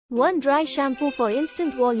1 dry shampoo for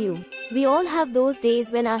instant volume. We all have those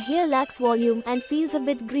days when our hair lacks volume and feels a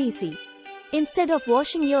bit greasy. Instead of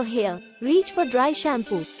washing your hair, reach for dry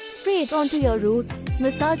shampoo. Spray it onto your roots,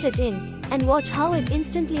 massage it in, and watch how it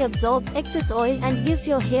instantly absorbs excess oil and gives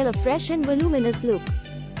your hair a fresh and voluminous look.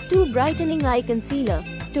 2 brightening eye concealer.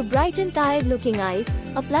 To brighten tired-looking eyes,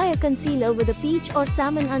 apply a concealer with a peach or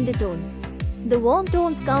salmon undertone. The warm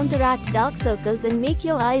tones counteract dark circles and make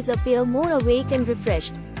your eyes appear more awake and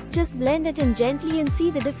refreshed. Just blend it in gently and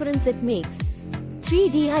see the difference it makes. 3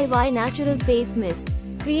 DIY Natural Face Mist.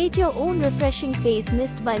 Create your own refreshing face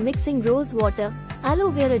mist by mixing rose water, aloe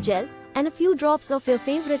vera gel, and a few drops of your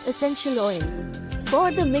favorite essential oil.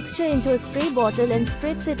 Pour the mixture into a spray bottle and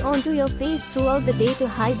spritz it onto your face throughout the day to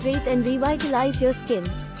hydrate and revitalize your skin.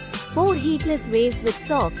 4 heatless waves with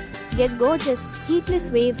socks. Get gorgeous, heatless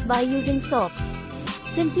waves by using socks.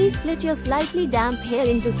 Simply split your slightly damp hair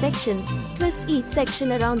into sections, twist each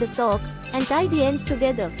section around a sock, and tie the ends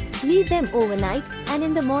together. Leave them overnight, and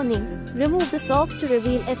in the morning, remove the socks to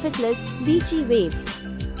reveal effortless, beachy waves.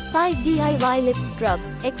 5 DIY Lip Scrub.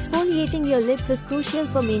 Exfoliating your lips is crucial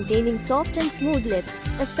for maintaining soft and smooth lips,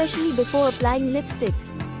 especially before applying lipstick.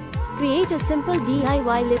 Create a simple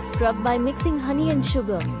DIY lip scrub by mixing honey and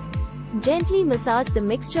sugar. Gently massage the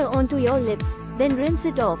mixture onto your lips, then rinse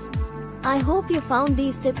it off. I hope you found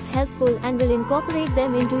these tips helpful and will incorporate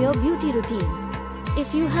them into your beauty routine.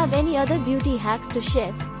 If you have any other beauty hacks to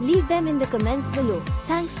share, leave them in the comments below.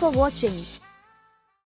 Thanks for watching.